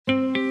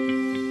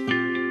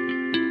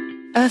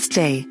Earth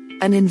Day,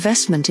 an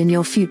investment in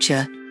your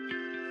future.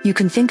 You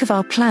can think of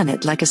our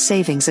planet like a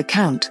savings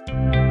account.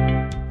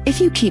 If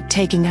you keep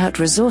taking out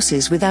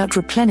resources without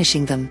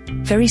replenishing them,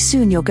 very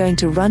soon you're going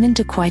to run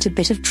into quite a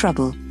bit of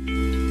trouble.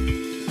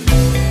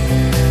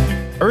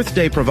 Earth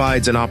Day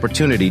provides an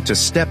opportunity to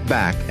step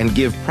back and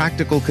give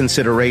practical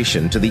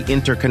consideration to the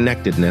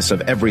interconnectedness of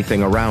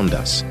everything around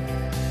us.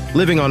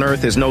 Living on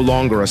Earth is no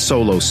longer a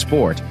solo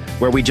sport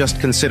where we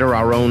just consider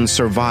our own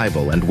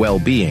survival and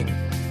well-being,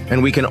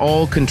 and we can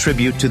all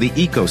contribute to the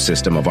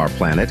ecosystem of our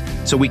planet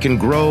so we can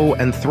grow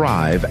and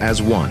thrive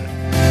as one.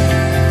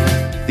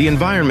 The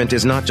environment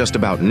is not just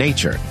about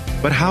nature,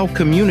 but how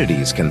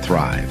communities can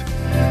thrive.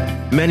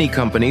 Many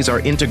companies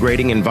are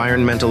integrating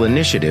environmental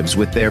initiatives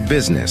with their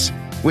business,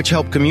 which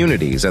help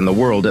communities and the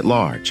world at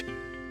large.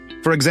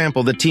 For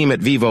example, the team at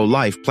Vivo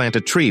Life plant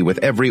a tree with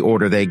every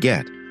order they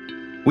get.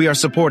 We are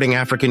supporting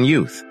African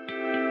youth.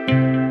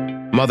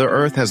 Mother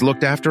Earth has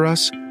looked after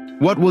us.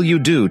 What will you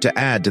do to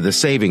add to the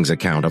savings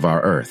account of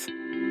our Earth?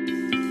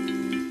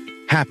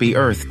 Happy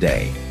Earth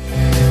Day.